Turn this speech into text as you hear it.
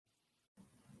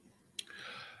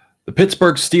The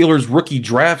Pittsburgh Steelers rookie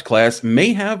draft class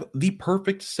may have the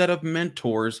perfect set of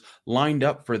mentors lined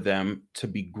up for them to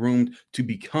be groomed to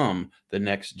become the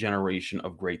next generation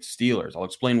of great Steelers. I'll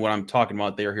explain what I'm talking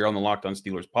about there here on the Locked On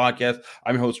Steelers podcast.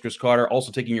 I'm your host, Chris Carter,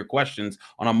 also taking your questions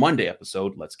on a Monday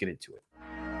episode. Let's get into it.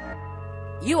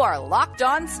 You are Locked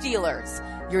On Steelers,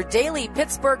 your daily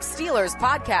Pittsburgh Steelers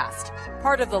podcast,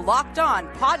 part of the Locked On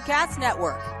Podcast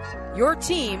Network, your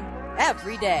team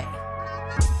every day.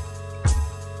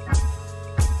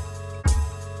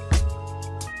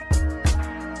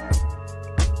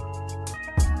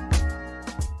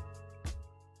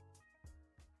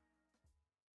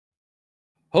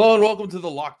 Hello and welcome to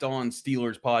the Locked On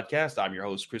Steelers podcast. I'm your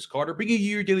host, Chris Carter, bringing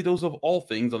you your daily dose of all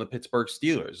things on the Pittsburgh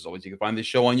Steelers. As always, you can find this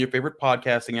show on your favorite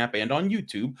podcasting app and on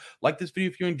YouTube. Like this video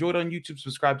if you enjoyed on YouTube.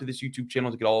 Subscribe to this YouTube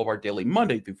channel to get all of our daily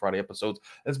Monday through Friday episodes,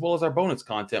 as well as our bonus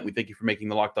content. We thank you for making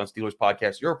the Locked On Steelers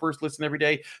podcast your first listen every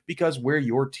day, because we're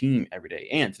your team every day.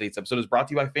 And today's episode is brought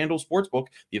to you by FanDuel Sportsbook,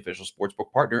 the official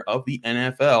sportsbook partner of the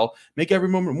NFL. Make every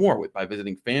moment more by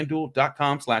visiting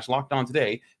FanDuel.com/LockedOn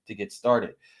today to get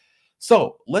started.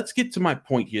 So let's get to my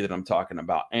point here that I'm talking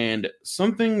about. And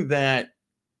something that,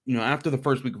 after the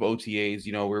first week of OTAs,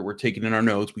 we're taking in our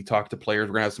notes. We talked to players.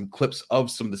 We're going to have some clips of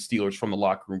some of the Steelers from the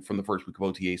locker room from the first week of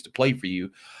OTAs to play for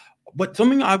you. But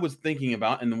something I was thinking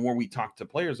about, and the more we talked to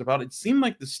players about, it seemed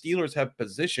like the Steelers have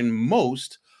positioned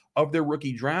most of their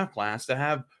rookie draft class to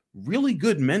have really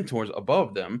good mentors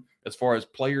above them, as far as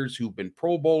players who've been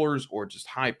Pro Bowlers or just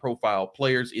high-profile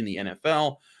players in the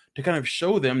NFL, to kind of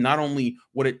show them not only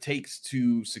what it takes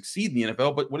to succeed in the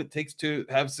NFL, but what it takes to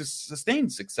have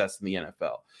sustained success in the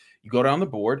NFL. You go down the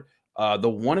board. The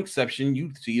one exception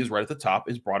you see is right at the top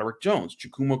is Broderick Jones.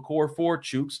 Chukwuma Okorafor,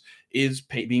 Chooks, is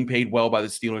being paid well by the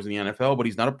Steelers in the NFL, but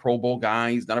he's not a Pro Bowl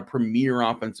guy. He's not a premier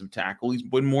offensive tackle. He's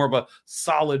been more of a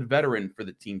solid veteran for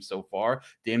the team so far.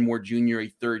 Dan Moore Jr., a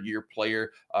third-year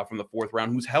player from the fourth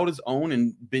round, who's held his own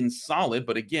and been solid,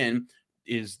 but again,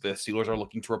 the Steelers are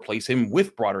looking to replace him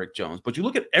with Broderick Jones. But you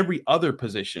look at every other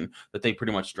position that they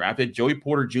pretty much drafted. Joey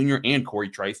Porter Jr. and Corey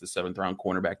Trice, the seventh-round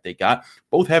cornerback they got,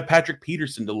 both have Patrick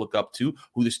Peterson to look up to,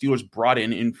 who the Steelers brought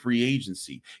in free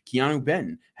agency. Keeanu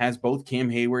Benton has both Cam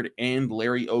Heyward and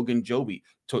Larry Ogunjobi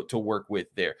to work with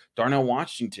there. Darnell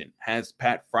Washington has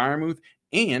Pat Freiermuth,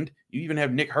 and you even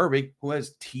have Nick Herbig, who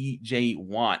has TJ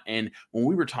Watt. And when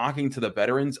we were talking to the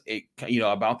veterans,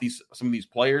 about some of these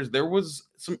players, there was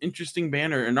some interesting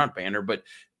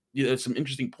some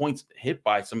interesting points hit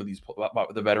by some of these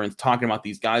the veterans talking about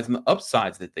these guys and the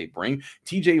upsides that they bring.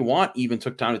 TJ Watt even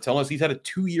took time to tell us he's had a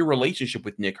 2-year relationship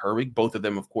with Nick Herbig, both of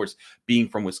them, of course, being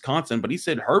from Wisconsin. But he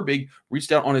said Herbig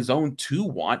reached out on his own to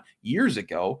Watt years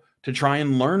ago to try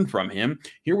and learn from him.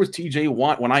 Here was TJ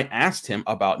Watt when I asked him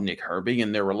about Nick Herbig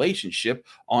and their relationship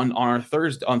on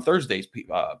Thursday's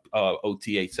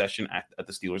OTA session at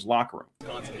the Steelers locker room.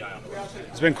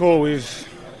 It's been cool. We've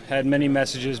had many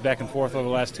messages back and forth over the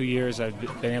last 2 years. I've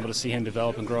been able to see him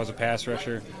develop and grow as a pass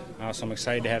rusher. So I'm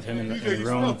excited to have him in the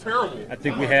room. I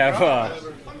think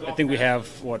we have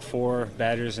 4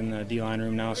 Badgers in the D-line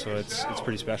room now, so it's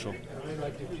pretty special.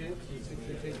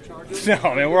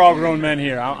 No, man, we're all grown men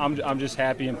here. I'm just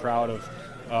happy and proud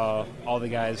of all the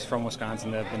guys from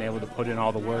Wisconsin that have been able to put in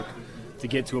all the work to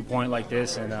get to a point like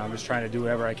this, and I'm just trying to do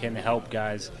whatever I can to help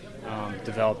guys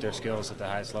develop their skills at the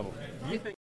highest level.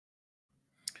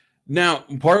 Now,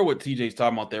 part of what TJ's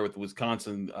talking about there with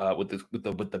Wisconsin, with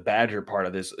the Badger part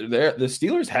of this, the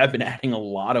Steelers have been adding a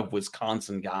lot of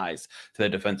Wisconsin guys to the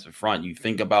defensive front. You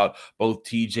think about both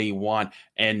TJ Watt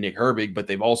and Nick Herbig, but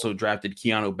they've also drafted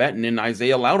Keanu Benton, and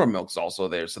Isaiah Loudermilk's also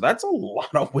there. So that's a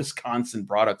lot of Wisconsin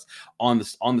products on the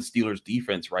Steelers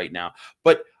defense right now.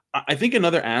 But I think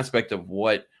another aspect of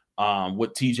what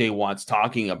TJ Watt's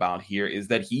talking about here is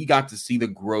that he got to see the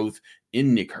growth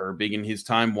in Nick Herbig in his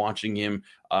time watching him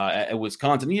at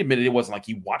Wisconsin. He admitted it wasn't like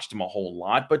he watched him a whole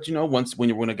lot, but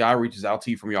when a guy reaches out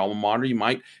to you from your alma mater, you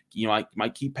might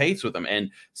keep pace with him. And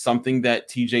something that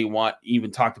TJ Watt even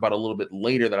talked about a little bit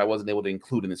later that I wasn't able to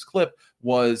include in this clip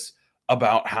was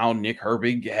about how Nick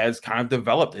Herbig has kind of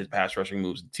developed his pass rushing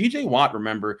moves. TJ Watt,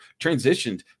 remember,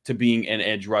 transitioned to being an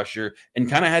edge rusher and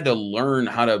kind of had to learn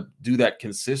how to do that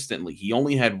consistently. He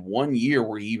only had 1 year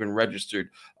where he even registered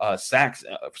sacks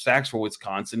for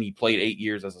Wisconsin. He played 8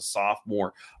 years as a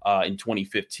sophomore in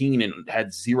 2015 and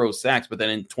had 0 sacks. But then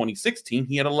in 2016,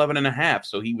 he had 11 and a half.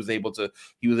 So he was able to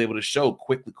show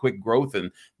quick growth. And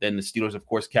then the Steelers, of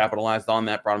course, capitalized on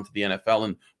that, brought him to the NFL.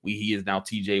 And he is now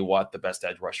TJ Watt, the best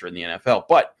edge rusher in the NFL.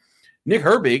 But Nick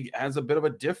Herbig has a bit of a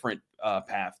different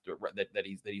path that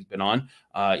he's been on.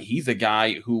 He's a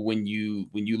guy who, when you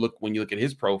look at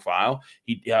his profile,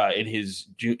 he in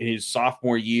his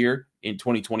sophomore year in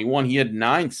 2021, he had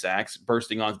 9 sacks,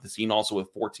 bursting onto the scene also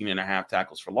with 14.5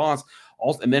 tackles for loss,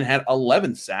 also, and then had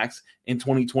 11 sacks in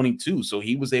 2022. So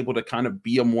he was able to kind of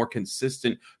be a more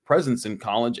consistent presence in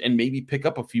college and maybe pick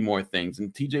up a few more things.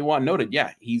 And TJ Watt noted,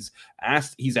 yeah, he's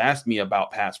asked me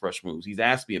about pass rush moves. He's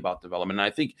asked me about development. And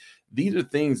I think these are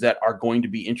things that are going to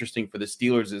be interesting for the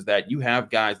Steelers, is that you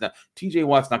have guys now. TJ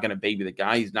Watt's not going to baby the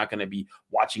guy. He's not going to be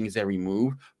watching his every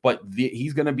move, but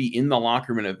he's going to be in the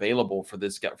locker room and available for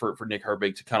this guy, for Nick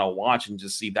Herbig to kind of watch and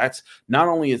just see. That's not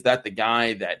only is that the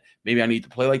guy that maybe I need to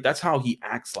play like, that's how he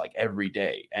acts like every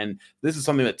day. And this is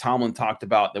something that Tomlin talked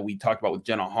about, that we talked about with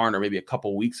Jenna Harner maybe a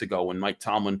couple weeks ago, when Mike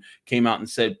Tomlin came out and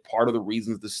said part of the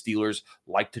reasons the Steelers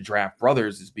like to draft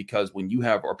brothers is because when you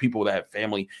have, or people that have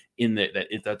family in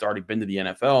that's already been to the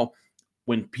NFL,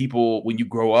 when you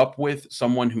grow up with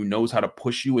someone who knows how to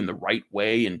push you in the right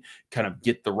way and kind of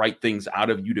get the right things out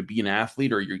of you to be an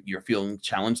athlete, or you're feeling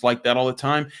challenged like that all the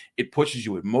time, it pushes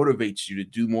you, it motivates you to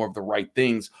do more of the right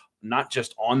things, not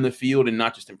just on the field and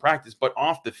not just in practice, but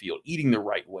off the field, eating the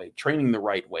right way, training the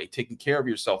right way, taking care of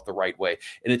yourself the right way.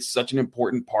 And it's such an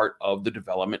important part of the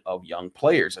development of young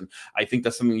players. And I think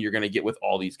that's something you're going to get with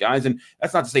all these guys. And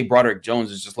that's not to say Broderick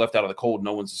Jones is just left out of the cold.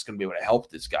 No one's just going to be able to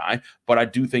help this guy. But I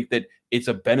do think that it's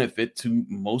a benefit to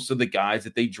most of the guys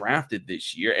that they drafted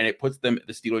this year, and it puts the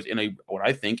Steelers in what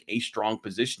I think a strong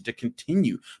position to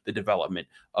continue the development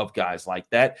of guys like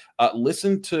that.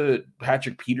 Listen to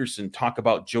Patrick Peterson talk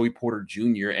about Joey Porter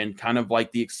Jr. and kind of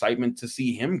like the excitement to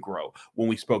see him grow when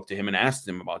we spoke to him and asked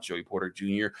him about Joey Porter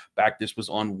Jr. This was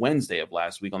on Wednesday of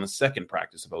last week on the second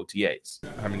practice of OTAs.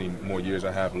 How many more years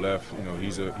I have left?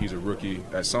 He's a rookie.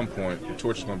 At some point, the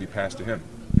torch is going to be passed to him.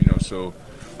 So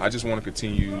I just want to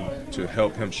continue to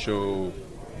help him, show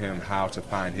him how to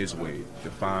find his way,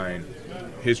 to find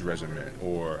his resume,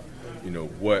 or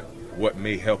what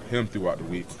may help him throughout the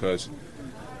week, because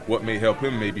what may help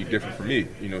him may be different for me.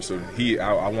 So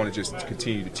I want to just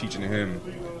continue to teaching him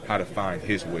how to find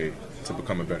his way to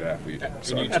become a better athlete.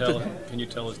 Can you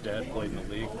tell his dad played in the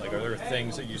league? Like, are there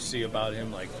things that you see about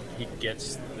him, like he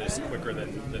gets this quicker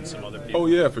than some other people? Oh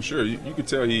yeah, for sure. You could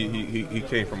tell he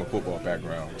came from a football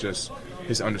background. Just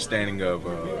his understanding of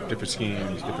different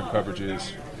schemes, different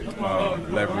coverages,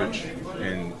 leverage,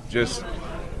 and just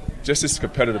this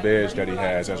competitive edge that he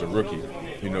has as a rookie.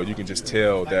 You can just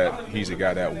tell that he's a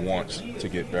guy that wants to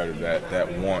get better,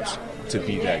 that wants to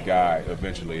be that guy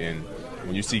eventually. And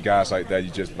when you see guys like that,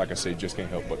 you just, like I say, just can't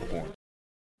help but the point.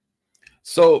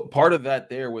 So part of that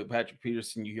there with Patrick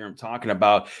Peterson, you hear him talking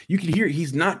about, you can hear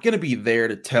he's not going to be there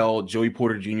to tell Joey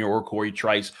Porter Jr. or Corey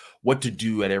Trice what to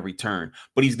do at every turn,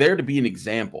 but he's there to be an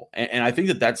example. And I think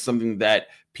that that's something that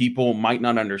people might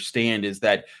not understand, is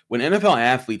that when NFL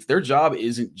athletes, their job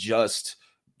isn't just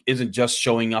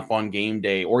showing up on game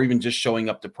day or even just showing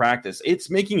up to practice.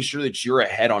 It's making sure that you're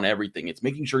ahead on everything. It's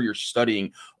making sure you're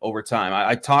studying over time.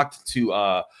 I've talked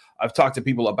to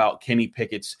people about Kenny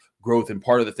Pickett's growth and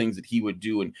part of the things that he would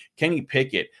do. And Kenny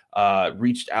Pickett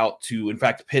reached out to, in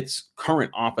fact, Pitt's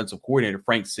current offensive coordinator,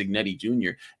 Frank Cignetti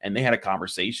Jr., and they had a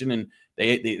conversation, and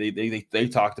they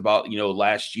talked about,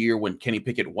 last year when Kenny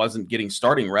Pickett wasn't getting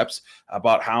starting reps,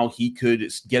 about how he could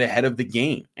get ahead of the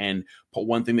game. And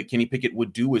one thing that Kenny Pickett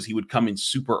would do is he would come in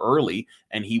super early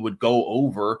and he would go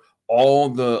over all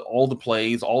the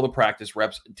plays, all the practice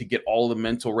reps, to get all the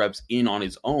mental reps in on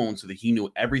his own, so that he knew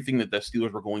everything that the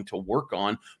Steelers were going to work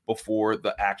on before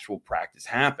the actual practice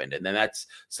happened. And then that's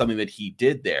something that he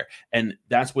did there. And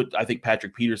that's what I think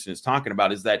Patrick Peterson is talking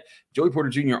about, is that Joey Porter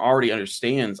Jr. already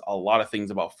understands a lot of things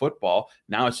about football.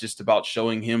 Now it's just about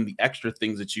showing him the extra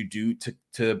things that you do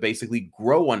to basically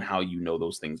grow on how you know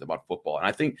those things about football. And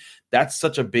I think that's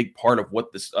such a big part of what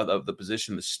of the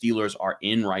position the Steelers are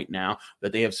in right now,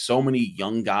 that they have so many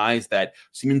young guys that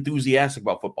seem enthusiastic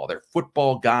about football. They're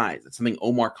football guys. That's something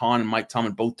Omar Khan and Mike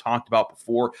Tomlin both talked about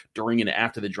before, during, and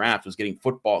after the draft, was getting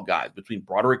football guys. Between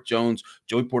Broderick Jones,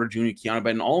 Joey Porter Jr., Keeanu,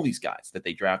 Benton, all these guys that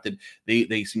they drafted,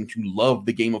 they seem to love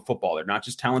the game of football. They're not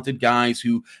just talented guys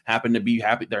who happen to be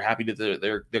happy. They're happy that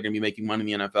they're going to be making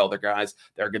money in the NFL. They're guys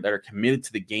that are committed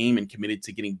to the game and committed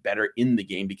to getting better in the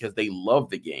game because they love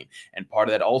the game. And part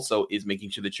of that also is making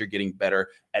sure that you're getting better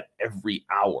at every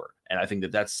hour. And I think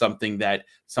that that's something that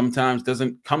sometimes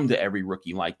doesn't come to every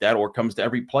rookie like that, or comes to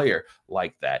every player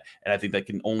like that. And I think that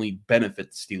can only benefit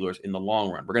the Steelers in the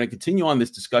long run. We're going to continue on this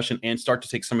discussion and start to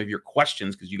take some of your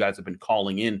questions, because you guys have been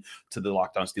calling in to the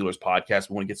Locked On Steelers podcast.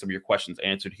 We want to get some of your questions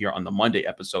answered here on the Monday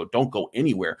episode. Don't go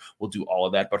anywhere. We'll do all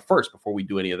of that. But first, before we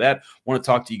do any of that, I want to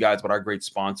talk to you guys about our great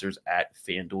sponsors at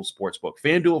FanDuel Sportsbook.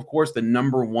 FanDuel, of course, the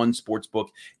 #1 sportsbook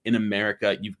in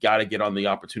America. You've got to get on the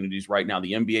opportunities right now.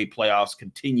 The NBA playoffs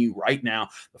continue right now.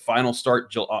 The final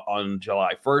start on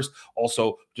July 1st.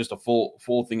 Also, just a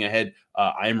full thing ahead.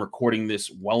 I am recording this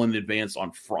well in advance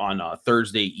on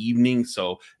Thursday evening.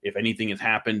 So if anything has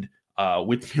happened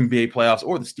with the NBA playoffs,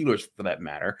 or the Steelers for that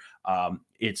matter,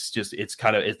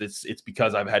 it's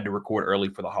because I've had to record early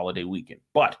for the holiday weekend.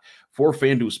 But for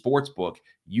FanDuel Sportsbook,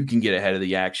 you can get ahead of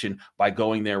the action by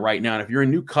going there right now. And if you're a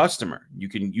new customer, you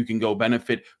can go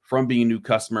benefit from being a new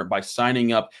customer by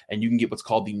signing up, and you can get what's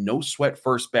called the No Sweat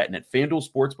First Bet. And at FanDuel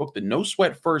Sportsbook, the No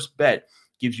Sweat First Bet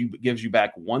gives you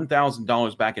back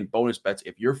 $1,000 back in bonus bets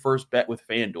if your first bet with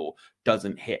FanDuel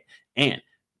doesn't hit. And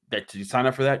that to sign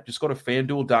up for that, just go to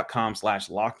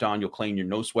FanDuel.com/lockedon. You'll claim your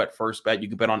no sweat first bet. You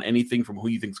can bet on anything from who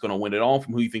you think is going to win it all,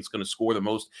 from who you think is going to score the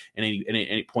most in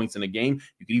any points in a game.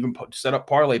 You can even set up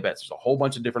parlay bets. There's a whole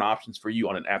bunch of different options for you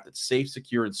on an app that's safe,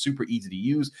 secure, and super easy to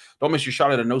use. Don't miss your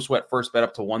shot at a no sweat first bet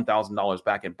up to $1,000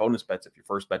 back in bonus bets if your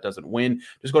first bet doesn't win.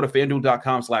 Just go to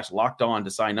FanDuel.com/lockedon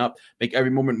to sign up. Make every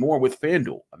moment more with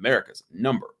FanDuel, America's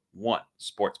 #1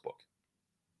 sportsbook.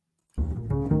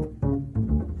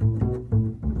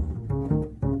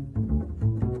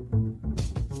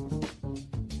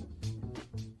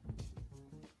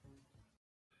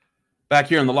 Back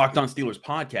here on the Locked On Steelers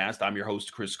podcast, I'm your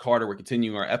host, Chris Carter. We're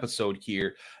continuing our episode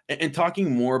here and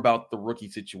talking more about the rookie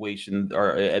situation,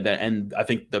 and I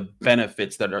think the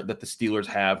benefits that the Steelers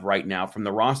have right now from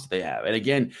the roster they have. And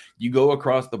again, you go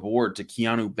across the board to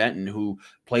Keeanu Benton, who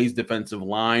plays defensive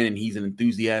line, and he's an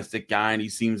enthusiastic guy, and he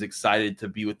seems excited to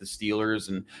be with the Steelers,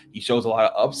 and he shows a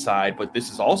lot of upside. But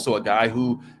this is also a guy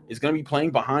who is going to be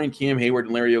playing behind Cam Heyward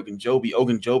and Larry Ogunjobi.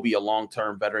 Ogunjobi, a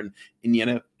long-term veteran in the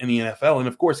NFL, and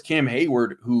of course Cam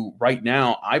Heyward, who right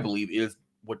now I believe is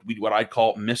what I'd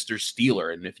call Mr.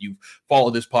 Steeler. And if you follow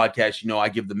this podcast, you know I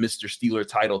give the Mr. Steeler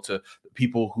title to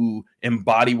people who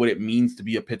embody what it means to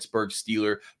be a Pittsburgh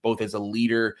Steeler, both as a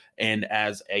leader and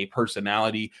as a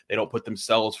personality. They don't put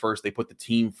themselves first. They put the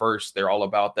team first. They're all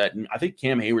about that. And I think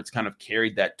Cam Heyward's kind of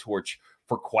carried that torch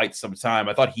for quite some time.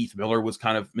 I thought Heath Miller was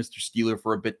kind of Mr. Steeler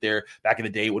for a bit there. Back in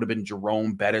the day, it would have been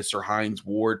Jerome Bettis or Hines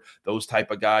Ward, those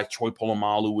type of guys. Troy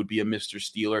Polamalu would be a Mr.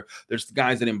 Steeler. There's the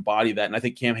guys that embody that, and I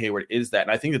think Cam Heyward is that.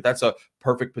 And I think that that's a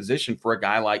perfect position for a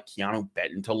guy like Keeanu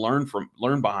Benton to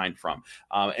learn behind from.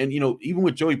 And, you know, even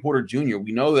with Joey Porter Jr.,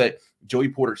 we know that Joey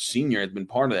Porter Sr. has been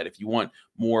part of that. If you want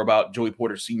more about Joey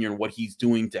Porter Sr. and what he's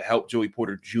doing to help Joey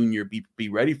Porter Jr. be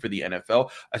ready for the NFL,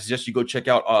 I suggest you go check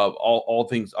out all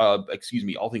things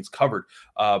covered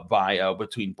by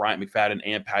between Bryant McFadden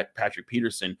and Patrick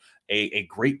Peterson, a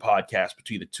great podcast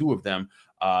between the two of them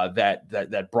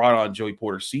that brought on Joey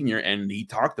Porter Sr. And he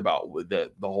talked about the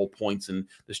whole points and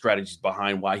the strategies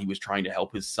behind why he was trying to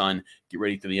help his son get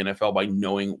ready for the NFL by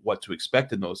knowing what to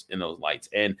expect in those lights.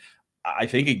 And I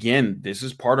think, again, this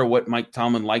is part of what Mike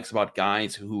Tomlin likes about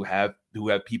guys who have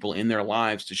people in their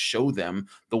lives to show them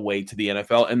the way to the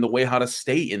NFL and the way how to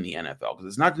stay in the NFL. Because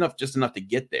it's not just enough to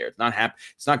get there.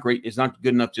 It's not great. It's not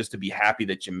good enough just to be happy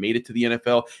that you made it to the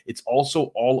NFL. It's also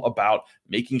all about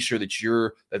making sure that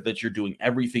you're doing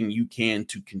everything you can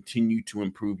to continue to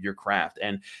improve your craft.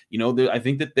 And, you know, I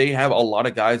think that they have a lot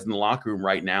of guys in the locker room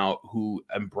right now who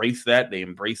embrace that. They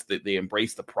embrace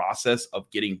the process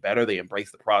of getting better. They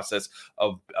embrace the process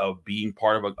of being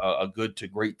part of a good to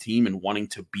great team and wanting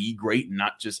to be great,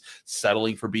 not just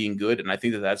settling for being good. And I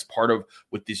think that that's part of,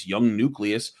 with this young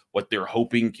nucleus, what they're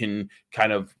hoping can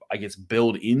kind of, I guess,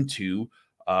 build into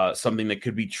something that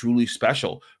could be truly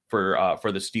special for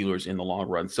the Steelers in the long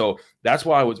run. So that's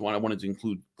why I wanted to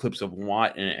include clips of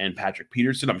Watt and Patrick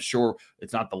Peterson. I'm sure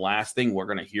it's not the last thing. We're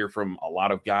going to hear from a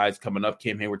lot of guys coming up.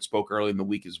 Cam Heyward spoke early in the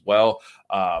week as well.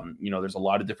 You know, there's a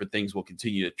lot of different things we'll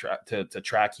continue to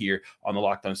track here on the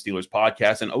Locked On Steelers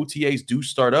podcast. And OTAs do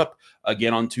start up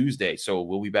again on Tuesday. So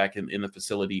we'll be back in the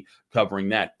facility covering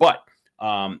that. But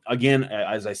again,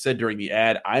 as I said during the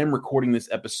ad, I am recording this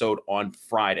episode on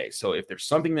Friday. So if there's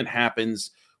something that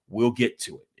happens, we'll get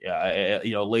to it,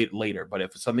 later. But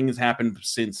if something has happened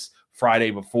since Friday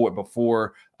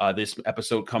before this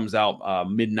episode comes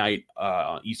out midnight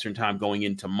Eastern time going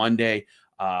into Monday,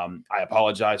 I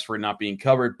apologize for it not being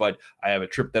covered, but I have a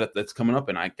trip that's coming up,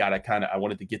 and I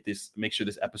wanted to make sure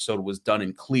this episode was done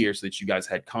and clear so that you guys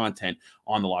had content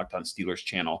on the Locked On Steelers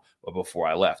channel before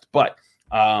I left. But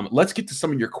let's get to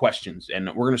some of your questions, and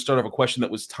we're going to start off a question that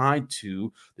was tied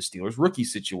to the Steelers rookie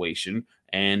situation,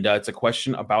 and it's a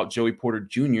question about Joey Porter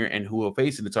Jr. and who he'll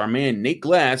face, and it's our man Nate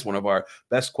Glass, one of our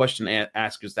best question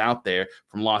askers out there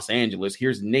from Los Angeles.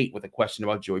 Here's Nate with a question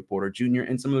about Joey Porter Jr.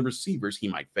 and some of the receivers he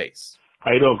might face.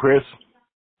 How you doing, Chris?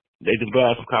 Nathan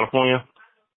Glass from California.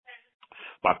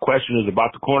 My question is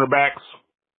about the cornerbacks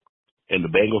and the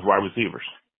Bengals wide receivers.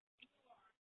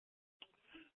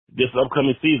 This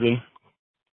upcoming season,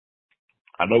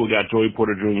 I know we got Joey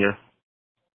Porter Jr.,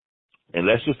 and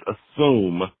let's just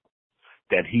assume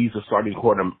that he's one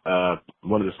of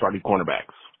the starting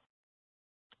cornerbacks.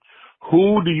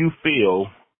 Who do you feel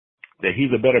that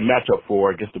he's a better matchup for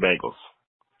against the Bengals?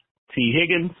 T.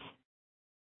 Higgins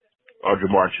or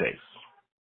Jamar Chase?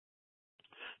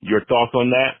 Your thoughts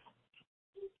on that?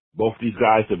 Both these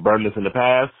guys have burned us in the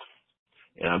past,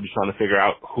 and I'm just trying to figure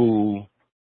out who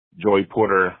Joey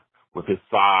Porter, with his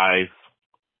size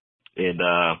and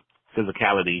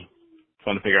physicality,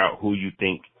 trying to figure out who you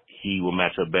think he will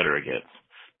match up better against.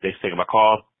 Thanks for taking my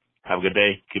call. Have a good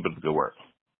day. Keep up the good work.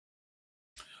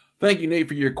 Thank you, Nate,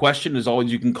 for your question. As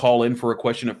always, you can call in for a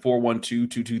question at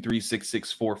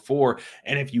 412-223-6644.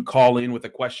 And if you call in with a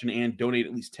question and donate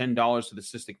at least $10 to the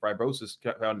Cystic Fibrosis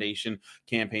Foundation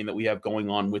campaign that we have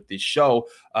going on with this show,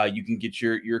 you can get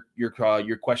your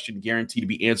question guaranteed to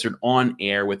be answered on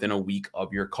air within a week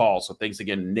of your call. So thanks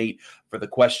again, Nate, for the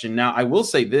question. Now, I will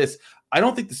say this. I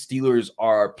don't think the Steelers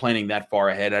are planning that far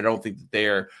ahead. I don't think that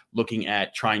they're looking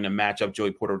at trying to match up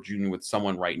Joey Porter Jr. with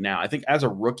someone right now. I think as a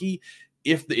rookie,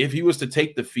 if he was to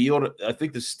take the field, I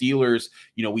think the Steelers,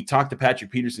 we talked to Patrick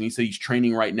Peterson. He said he's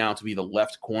training right now to be the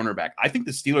left cornerback. I think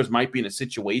the Steelers might be in a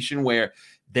situation where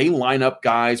they line up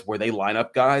guys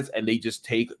and they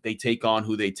take on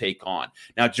who they take on.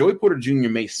 Now, Joey Porter Jr.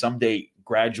 may someday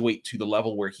graduate to the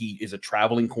level where he is a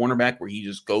traveling cornerback, where he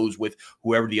just goes with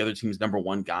whoever the other team's number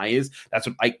one guy is. That's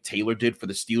what Ike Taylor did for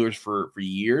the Steelers for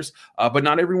years. But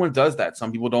not everyone does that.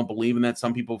 Some people don't believe in that.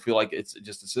 Some people feel like it's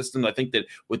just a system. I think that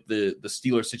with the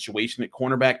Steelers situation at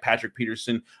cornerback, Patrick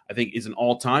Peterson, I think, is an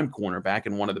all-time cornerback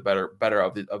and one of the better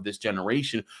of this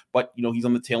generation. But, he's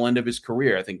on the tail end of his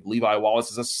career. I think Levi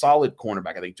Wallace is a solid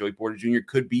cornerback. I think Joey Porter Jr.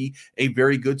 could be a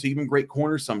very good to even great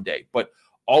corner someday. But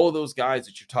all of those guys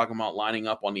that you're talking about lining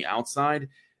up on the outside,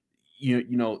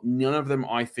 none of them,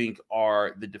 I think,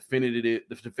 are the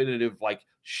definitive like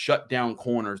shut down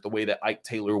corners the way that Ike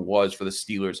Taylor was for the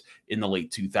Steelers in the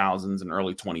late 2000s and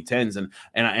early 2010s.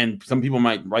 And some people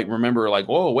might remember like,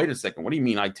 oh, wait a second, what do you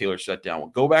mean Ike Taylor shut down? Well,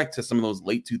 go back to some of those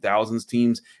late 2000s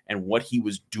teams and what he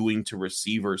was doing to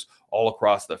receivers all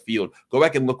across the field. Go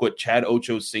back and look what Chad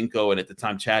Ochocinco and at the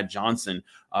time Chad Johnson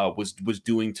was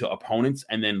doing to opponents,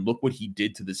 and then look what he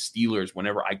did to the Steelers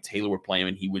whenever Ike Taylor would play him,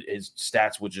 and his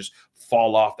stats would just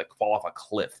fall off a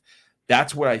cliff.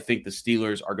 That's what I think the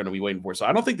Steelers are going to be waiting for. So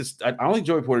I don't think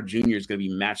Joey Porter Jr. is going to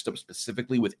be matched up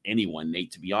specifically with anyone,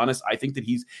 Nate, to be honest. I think that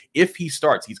if he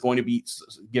starts, he's going to be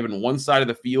given one side of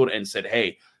the field and said,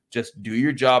 hey, just do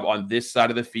your job on this side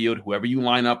of the field. Whoever you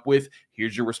line up with,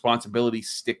 here's your responsibility.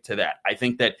 Stick to that. I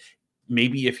think that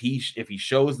maybe if he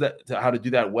shows that how to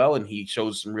do that well and he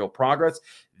shows some real progress,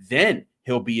 then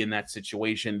he'll be in that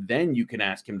situation. Then you can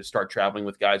ask him to start traveling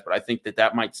with guys. But I think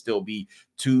that might still be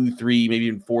 2, 3, maybe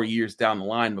even 4 years down the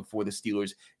line before the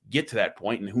Steelers get to that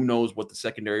point. And who knows what the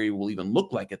secondary will even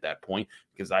look like at that point,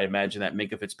 because I imagine that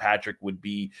Minkah Fitzpatrick would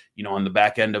be, on the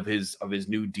back end of his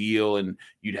new deal. And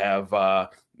you'd have,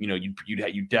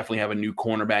 you definitely have a new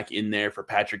cornerback in there for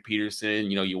Patrick Peterson.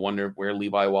 You wonder where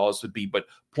Levi Wallace would be. But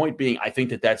point being, I think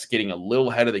that's getting a little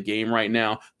ahead of the game right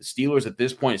now. The Steelers at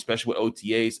this point, especially with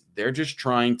OTAs, they're just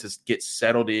trying to get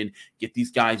settled in, get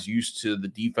these guys used to the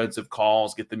defensive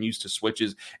calls, get them used to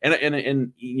switches.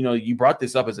 And you brought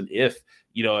this up as an if,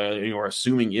 or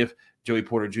assuming if Joey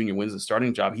Porter Jr. wins the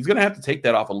starting job, he's going to have to take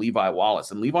that off of Levi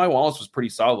Wallace. And Levi Wallace was pretty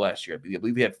solid last year. I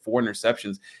believe he had 4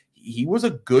 interceptions. He was a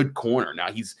good corner.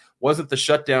 Now, he wasn't the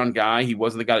shutdown guy. He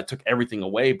wasn't the guy that took everything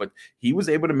away, but he was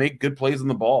able to make good plays on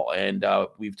the ball. And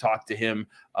we've talked to him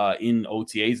in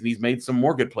OTAs, and he's made some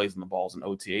more good plays on the balls in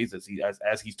OTAs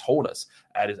as he's told us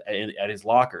at his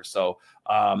locker. So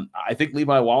I think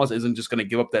Levi Wallace isn't just going to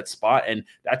give up that spot, and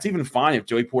that's even fine if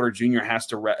Joey Porter Jr. has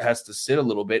to sit a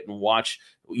little bit and watch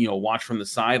from the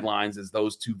sidelines as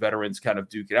those two veterans kind of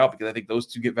duke it out, because I think those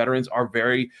two veterans are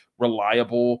very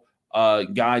reliable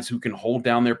guys who can hold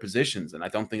down their positions. And I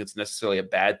don't think it's necessarily a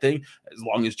bad thing as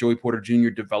long as Joey Porter Jr.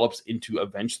 develops into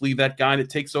eventually that guy that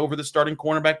takes over the starting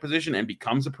cornerback position and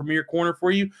becomes a premier corner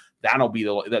for you. That'll be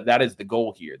that is the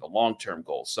goal here, the long-term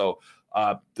goal. So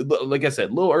like I said,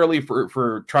 a little early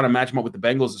for trying to match them up with the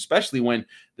Bengals, especially when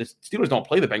the Steelers don't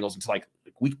play the Bengals until like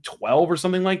week 12 or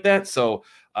something like that. So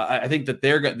I think that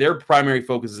their primary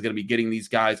focus is going to be getting these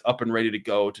guys up and ready to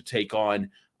go to take on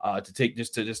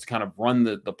to kind of run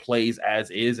the plays as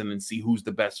is, and then see who's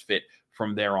the best fit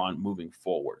from there on moving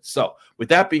forward. So with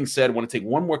that being said, I want to take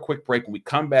one more quick break. When we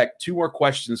come back, 2 more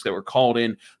questions that were called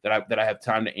in that I have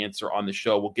time to answer on the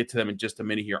show. We'll get to them in just a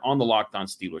minute here on the Locked On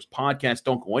Steelers podcast.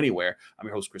 Don't go anywhere. I'm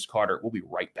your host, Chris Carter. We'll be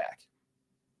right back.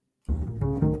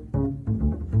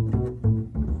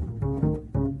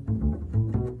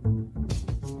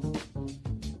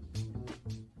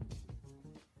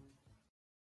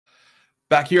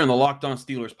 Back here on the Locked On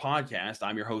Steelers podcast,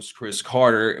 I'm your host, Chris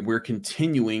Carter, and we're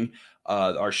continuing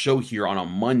our show here on a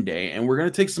Monday, and we're going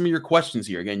to take some of your questions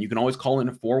here. Again, you can always call in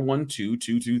at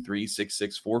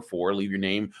 412-223-6644. Leave your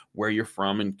name, where you're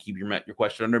from, and keep your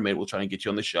question under mid. We'll try and get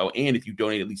you on the show. And if you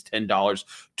donate at least $10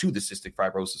 to the Cystic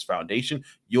Fibrosis Foundation,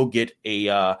 you'll get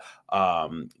your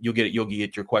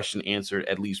question answered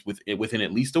at least within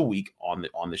at least a week on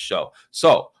the show.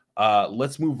 So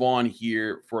let's move on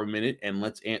here for a minute, and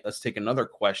let's take another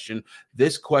question.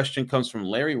 This question comes from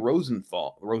Larry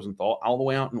Rosenthal all the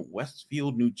way out in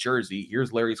Westfield, New Jersey.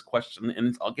 Here's Larry's question, and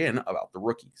it's again about the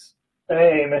rookies.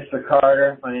 Hey, Mr.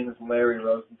 Carter. My name is Larry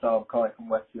Rosenthal. I'm calling from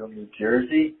Westfield, New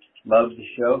Jersey. Love the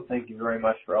show. Thank you very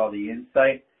much for all the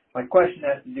insight. My question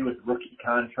has to do with rookie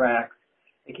contracts.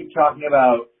 They keep talking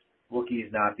about rookies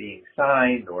not being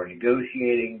signed or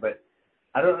negotiating, but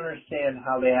I don't understand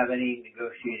how they have any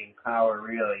negotiating power,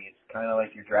 really. It's kind of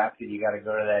like you're drafted, you got to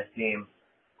go to that team.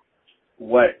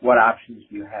 What options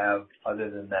do you have other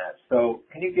than that? So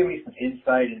can you give me some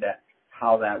insight into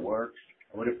how that works?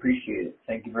 I would appreciate it.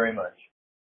 Thank you very much.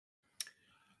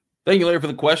 Thank you, Larry, for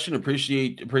the question.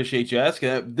 Appreciate you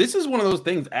asking. This is one of those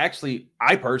things, actually,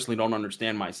 I personally don't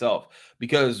understand myself,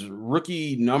 because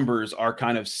rookie numbers are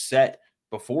kind of set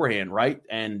beforehand, right?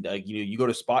 And you go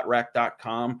to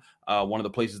spotrack.com, one of the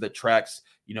places that tracks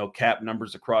cap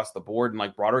numbers across the board, and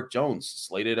like Broderick Jones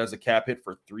slated as a cap hit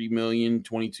for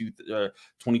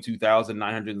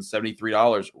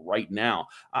 $3,022,973 right now.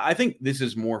 I think this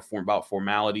is more about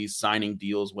formalities, signing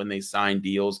deals, when they sign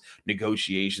deals,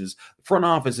 negotiations. Front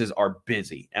offices are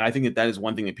busy, and I think that is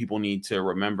one thing that people need to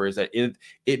remember, is that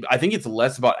I think it's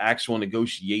less about actual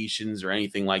negotiations or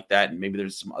anything like that, and maybe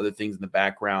there's some other things in the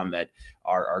background that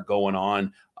are going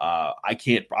on. I'm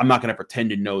not going to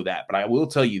pretend to know that, but I will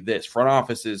tell you this: front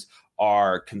offices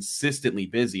are consistently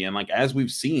busy. And like, as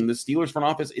we've seen, the Steelers front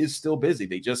office is still busy.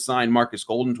 They just signed Marcus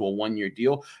Golden to a 1-year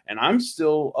deal. And I'm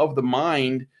still of the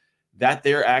mind that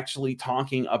they're actually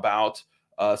talking about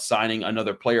signing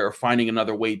another player or finding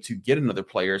another way to get another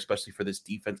player, especially for this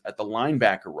defense at the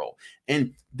linebacker role.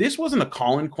 And this wasn't a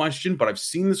call-in question, but I've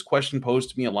seen this question posed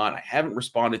to me a lot. I haven't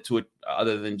responded to it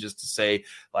other than just to say,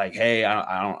 like, hey,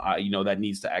 I don't, that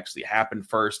needs to actually happen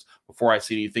first before I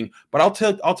see anything. But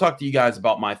I'll talk to you guys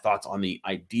about my thoughts on the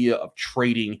idea of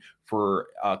trading for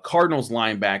Cardinals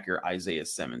linebacker Isaiah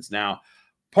Simmons. Now,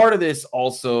 part of this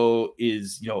also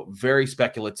is, very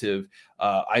speculative.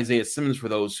 Isaiah Simmons, for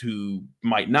those who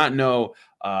might not know,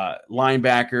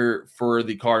 linebacker for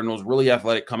the Cardinals, really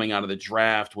athletic coming out of the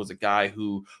draft, was a guy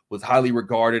who was highly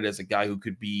regarded as a guy who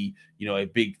could be, a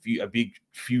big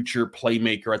future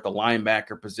playmaker at the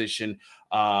linebacker position.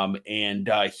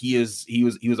 He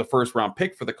was a first round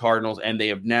pick for the Cardinals, and they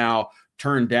have now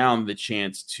turned down the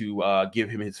chance to give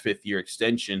him his 5th-year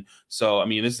extension. So,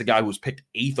 this is a guy who was picked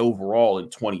 8th overall in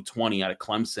 2020 out of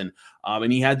Clemson,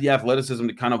 and he had the athleticism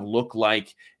to kind of look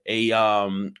like a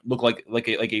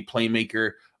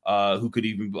playmaker who could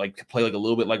even play like a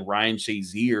little bit like Ryan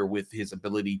Shazier, with his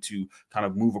ability to kind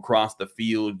of move across the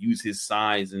field, use his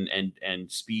size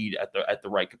and speed at the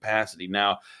right capacity.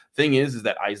 Now, thing is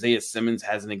that Isaiah Simmons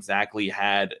hasn't exactly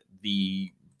had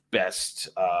the best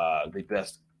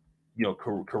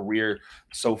career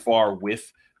so far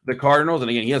with the Cardinals. And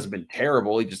again, he hasn't been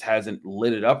terrible. He just hasn't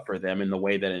lit it up for them in the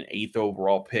way that an 8th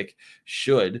overall pick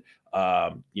should.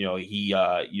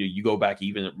 You go back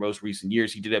even at most recent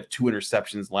years, he did have 2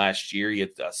 interceptions last year. He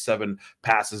had 7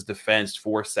 passes defensed,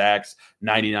 4 sacks,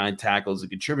 99 tackles, and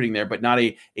contributing there, but not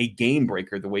a game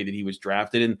breaker the way that he was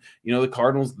drafted. And the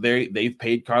Cardinals, they've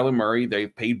paid Kyler Murray,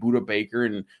 they've paid Budda Baker,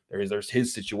 and there's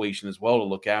his situation as well to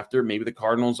look after. Maybe the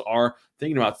Cardinals are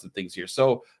thinking about some things here.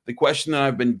 So the question that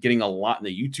I've been getting a lot in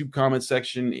the YouTube comment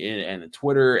section and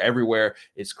Twitter everywhere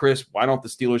is, Chris, why don't the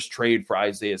Steelers trade for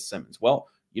Isaiah Simmons? Well,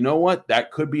 you know what?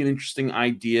 That could be an interesting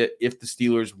idea if the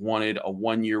Steelers wanted a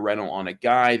 1-year rental on a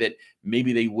guy that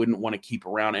maybe they wouldn't want to keep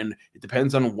around. And it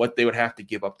depends on what they would have to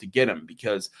give up to get him,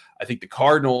 because I think the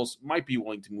Cardinals might be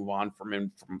willing to move on from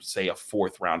him from, say, a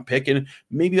 4th-round pick, and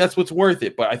maybe that's what's worth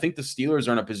it. But I think the Steelers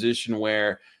are in a position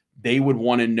where they would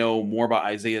want to know more about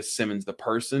Isaiah Simmons, the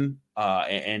person,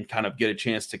 and kind of get a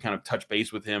chance to kind of touch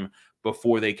base with him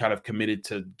before they kind of committed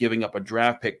to giving up a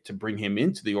draft pick to bring him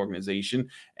into the organization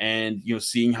and,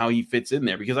 seeing how he fits in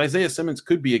there. Because Isaiah Simmons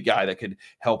could be a guy that could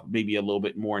help maybe a little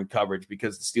bit more in coverage,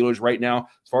 because the Steelers right now,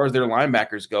 as far as their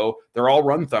linebackers go, they're all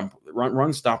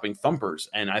run stopping thumpers.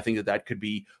 And I think that could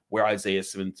be where Isaiah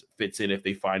Simmons fits in if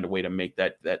they find a way to make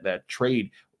that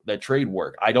trade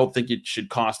work. I don't think it should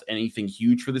cost anything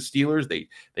huge for the Steelers.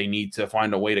 They need to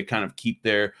find a way to kind of keep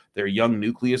their young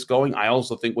nucleus going. I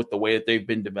also think with the way that they've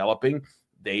been developing,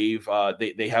 they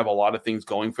have a lot of things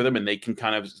going for them, and they can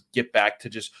kind of get back to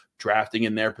just drafting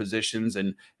in their positions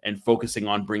and focusing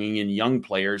on bringing in young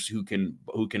players who can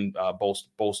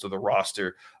bolster the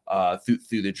roster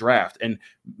through the draft. And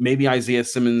maybe Isaiah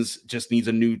Simmons just needs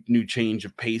a new change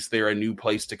of pace there, a new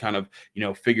place to kind of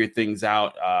figure things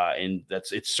out. And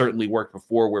it's certainly worked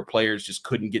before, where players just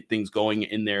couldn't get things going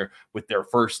in there with their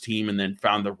first team, and then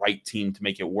found the right team to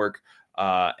make it work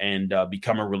and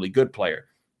become a really good player.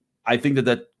 I think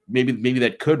that maybe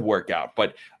that could work out,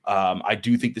 but I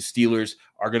do think the Steelers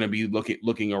are going to be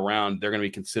looking around. They're going to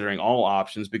be considering all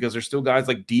options, because there's still guys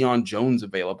like Deion Jones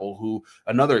available, who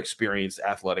another experienced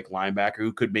athletic linebacker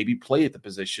who could maybe play at the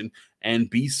position and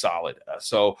be solid.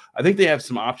 So I think they have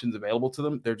some options available to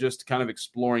them. They're just kind of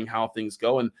exploring how things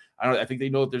go, and I think they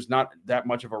know that there's not that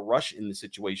much of a rush in the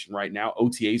situation right now.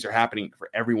 OTAs are happening for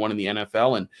everyone in the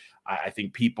NFL, and I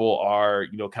think people are,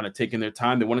 kind of taking their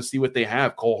time. They want to see what they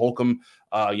have. Cole Holcomb,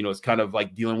 is kind of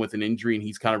like dealing with an injury, and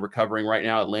he's kind of recovering right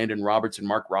now. Landon Roberts and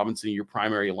Mark Robinson, your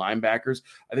primary linebackers.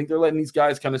 I think they're letting these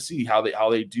guys kind of see how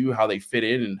they do, how they fit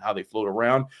in, and how they float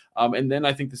around. And then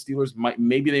I think the Steelers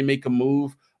maybe they make a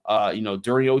move,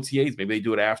 during OTAs. Maybe they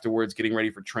do it afterwards, getting ready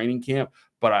for training camp.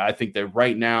 But I think that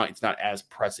right now it's not as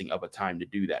pressing of a time to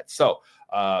do that. So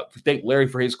thank Larry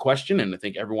for his question, and I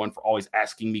thank everyone for always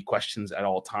asking me questions at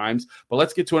all times. But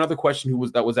let's get to another question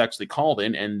that was actually called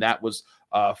in, and that was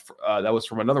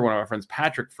from another one of our friends,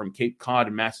 Patrick from Cape Cod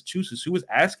in Massachusetts, who was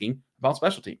asking about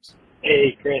special teams.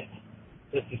 Hey, Chris.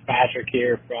 This is Patrick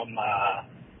here from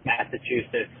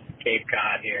Massachusetts, Cape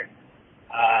Cod here.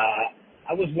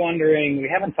 I was wondering, we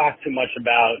haven't talked too much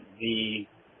about the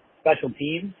special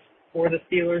teams for the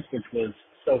Steelers, which was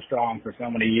so strong for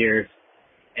so many years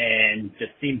and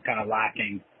just seemed kind of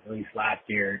lacking, at least last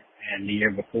year and the year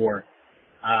before.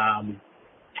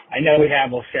 I know we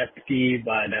have Olszewski,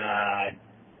 but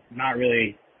not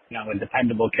really, a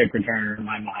dependable kick returner in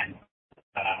my mind.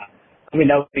 Let me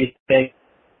know what you think.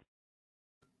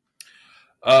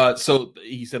 So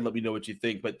he said, let me know what you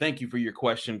think, but thank you for your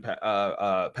question,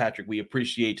 Patrick. We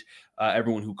appreciate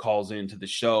everyone who calls into the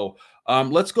show.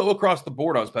 Let's go across the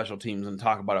board on special teams and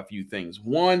talk about a few things.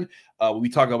 One, we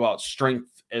talk about strength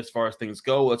as far as things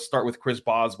go. Let's start with Chris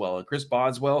Boswell. And Chris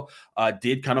Boswell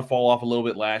did kind of fall off a little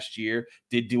bit last year,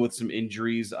 did deal with some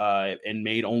injuries, and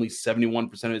made only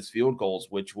 71% of his field goals,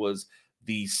 which was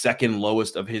the second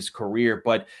lowest of his career.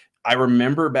 But I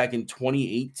remember back in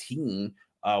 2018,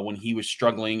 when he was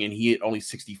struggling and he hit only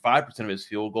 65% of his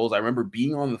field goals. I remember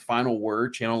being on the Final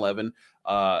Word, Channel 11.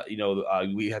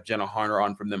 We have Jenna Harner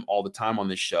on from them all the time on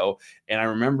this show. And I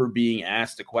remember being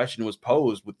asked a question was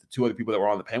posed with the 2 other people that were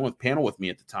on the panel with me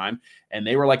at the time. And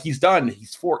they were like, he's done. He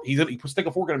stick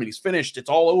a fork in him and he's finished. It's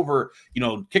all over.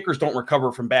 Kickers don't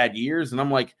recover from bad years. And I'm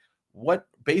like, what,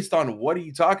 based on what are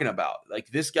you talking about?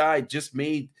 Like, this guy just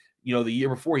made, the year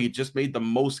before, he just made the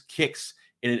most kicks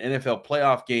in an NFL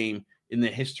playoff game in the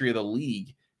history of the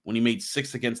league, when he made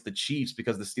 6 against the Chiefs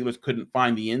because the Steelers couldn't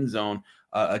find the end zone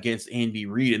against Andy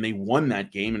Reid, and they won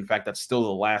that game. In fact, that's still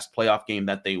the last playoff game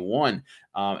that they won.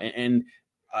 And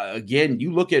again,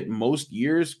 you look at most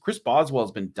years, Chris Boswell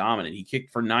has been dominant. He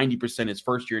kicked for 90% his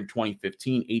first year in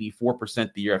 2015,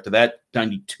 84% the year after that,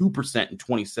 92% in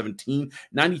 2017,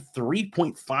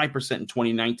 93.5% in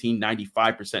 2019,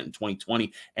 95% in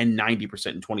 2020, and 90%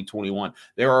 in 2021.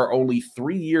 There are only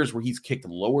 3 years where he's kicked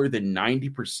lower than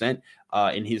 90%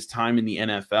 in his time in the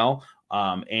NFL.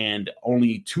 And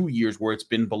only 2 years where it's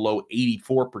been below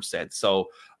 84%. So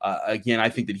again, I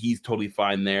think that he's totally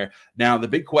fine there. Now, the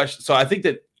big question, so I think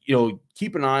that,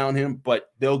 keep an eye on him,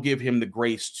 but they'll give him the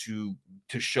grace to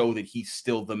show that he's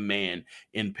still the man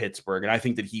in Pittsburgh. And I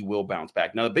think that he will bounce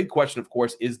back. Now, the big question, of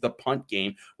course, is the punt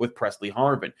game with Presley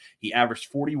Harvin. He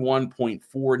averaged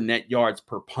 41.4 net yards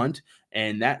per punt,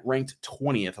 and that ranked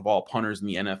 20th of all punters in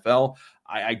the NFL.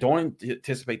 I don't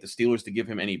anticipate the Steelers to give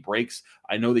him any breaks.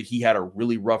 I know that he had a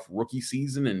really rough rookie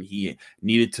season, and he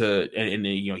needed to, and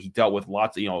he dealt with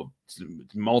lots of,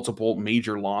 multiple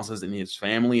major losses in his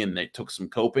family, and they took some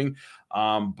coping.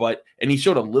 And he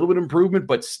showed a little bit of improvement,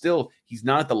 but still, he's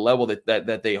not at the level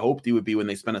that they hoped he would be when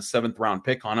they spent a 7th round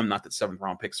pick on him. Not that 7th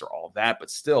round picks are all that, but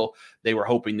still, they were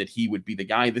hoping that he would be the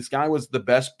guy. This guy was the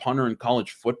best punter in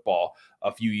college football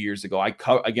a few years ago.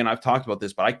 Again, I've talked about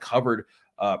this, but I covered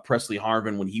Presley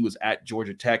Harvin when he was at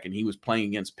Georgia Tech and he was playing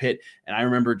against Pitt. And I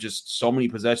remember just so many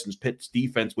possessions, Pitt's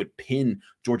defense would pin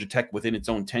Georgia Tech within its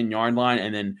own 10-yard line,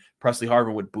 and then Presley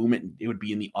Harvin would boom it, and it would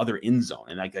be in the other end zone.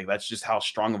 And that's just how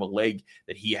strong of a leg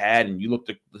that he had. And you looked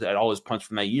at all his punts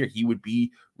from that year, he would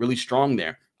be really strong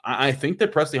there. I think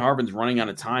that Presley Harvin's running out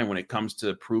of time when it comes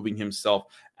to proving himself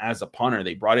as a punter.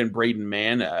 They brought in Braden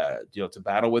Mann, to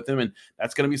battle with him, and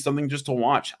that's going to be something just to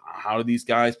watch. How do these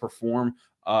guys perform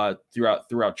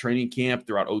throughout training camp,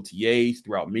 throughout OTAs,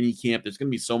 throughout mini camp? There's going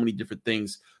to be so many different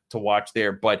things to watch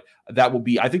there, but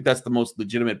I think that's the most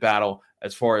legitimate battle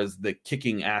as far as the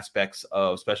kicking aspects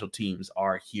of special teams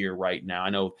are here right now. I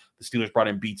know the Steelers brought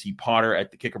in BT Potter at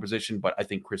the kicker position, but I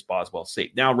think Chris Boswell's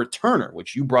safe. Now, returner,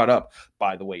 which you brought up,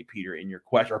 by the way, Peter, in your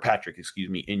question, or Patrick, excuse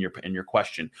me, in your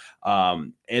question.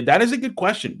 And that is a good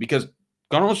question because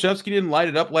Gunnar Olszewski didn't light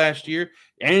it up last year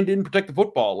and didn't protect the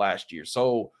football last year.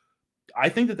 So I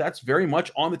think that that's very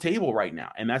much on the table right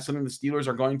now, and that's something the Steelers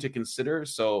are going to consider.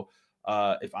 So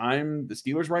if I'm the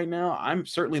Steelers right now, I'm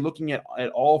certainly looking at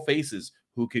all faces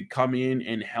who could come in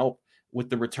and help with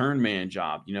the return man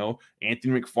job.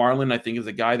 Anthony McFarland, I think, is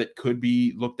a guy that could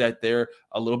be looked at there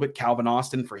a little bit. Calvin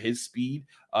Austin, for his speed,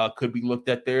 could be looked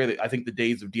at there. I think the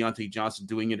days of Deontay Johnson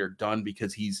doing it are done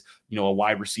because he's, a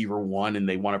wide receiver 1 and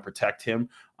they want to protect him.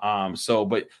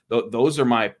 But those are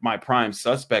my prime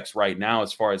suspects right now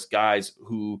as far as guys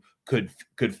who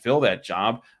could fill that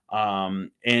job. Who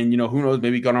knows,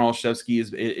 maybe Gunnar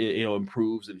Olszewski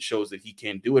improves and shows that he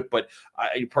can do it. But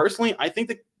I personally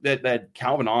think that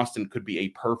Calvin Austin could be a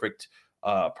perfect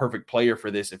player for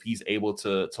this if he's able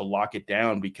to lock it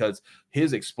down, because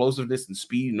his explosiveness and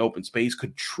speed in open space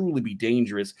could truly be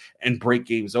dangerous and break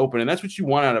games open. And that's what you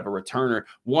want out of a returner.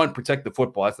 One, protect the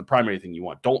football. That's the primary thing you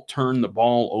want. Don't turn the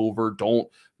ball over. Don't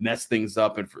mess things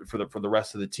up and for the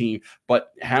rest of the team,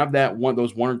 but have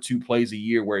those 1 or 2 plays a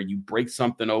year where you break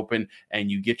something open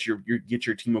and you get your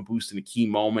team a boost in a key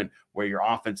moment where your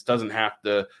offense doesn't have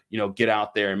to, get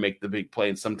out there and make the big play.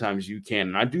 And sometimes you can.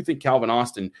 And I do think Calvin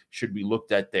Austin should be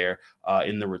looked at there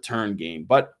in the return game,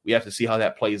 but we have to see how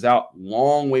that plays out.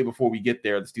 Long way before we get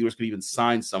there, the Steelers could even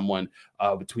sign someone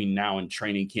between now and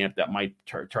training camp that might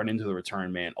turn into the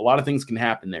return man. A lot of things can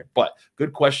happen there, but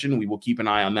good question. We will keep an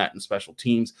eye on that in special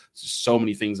teams. There's just so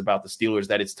many things about the Steelers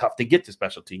that it's tough to get to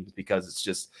special teams because it's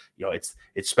just, it's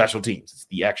special teams. It's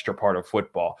the extra part of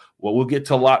football. Well, we'll get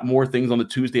to a lot more things on the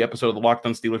Tuesday episode of the Locked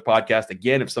On Steelers podcast.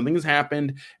 Again, if something has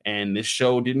happened and this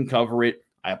show didn't cover it,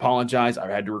 I apologize. I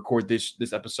had to record this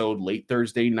episode late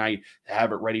Thursday night to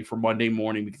have it ready for Monday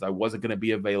morning because I wasn't going to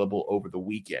be available over the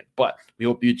weekend. But we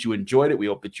hope that you enjoyed it. We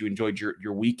hope that you enjoyed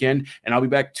your weekend. And I'll be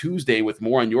back Tuesday with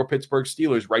more on your Pittsburgh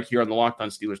Steelers right here on the Locked On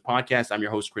Steelers podcast. I'm your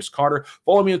host, Chris Carter.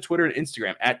 Follow me on Twitter and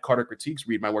Instagram at Carter Critiques.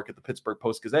 Read my work at the Pittsburgh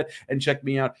Post-Gazette. And check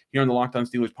me out here on the Locked On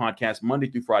Steelers podcast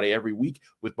Monday through Friday every week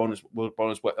with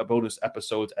bonus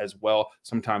episodes as well,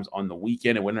 sometimes on the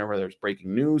weekend and whenever there's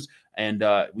breaking news. And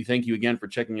we thank you again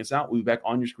for checking us out. We'll be back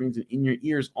on your screens and in your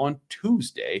ears on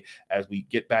Tuesday as we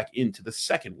get back into the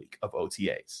second week of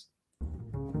OTAs.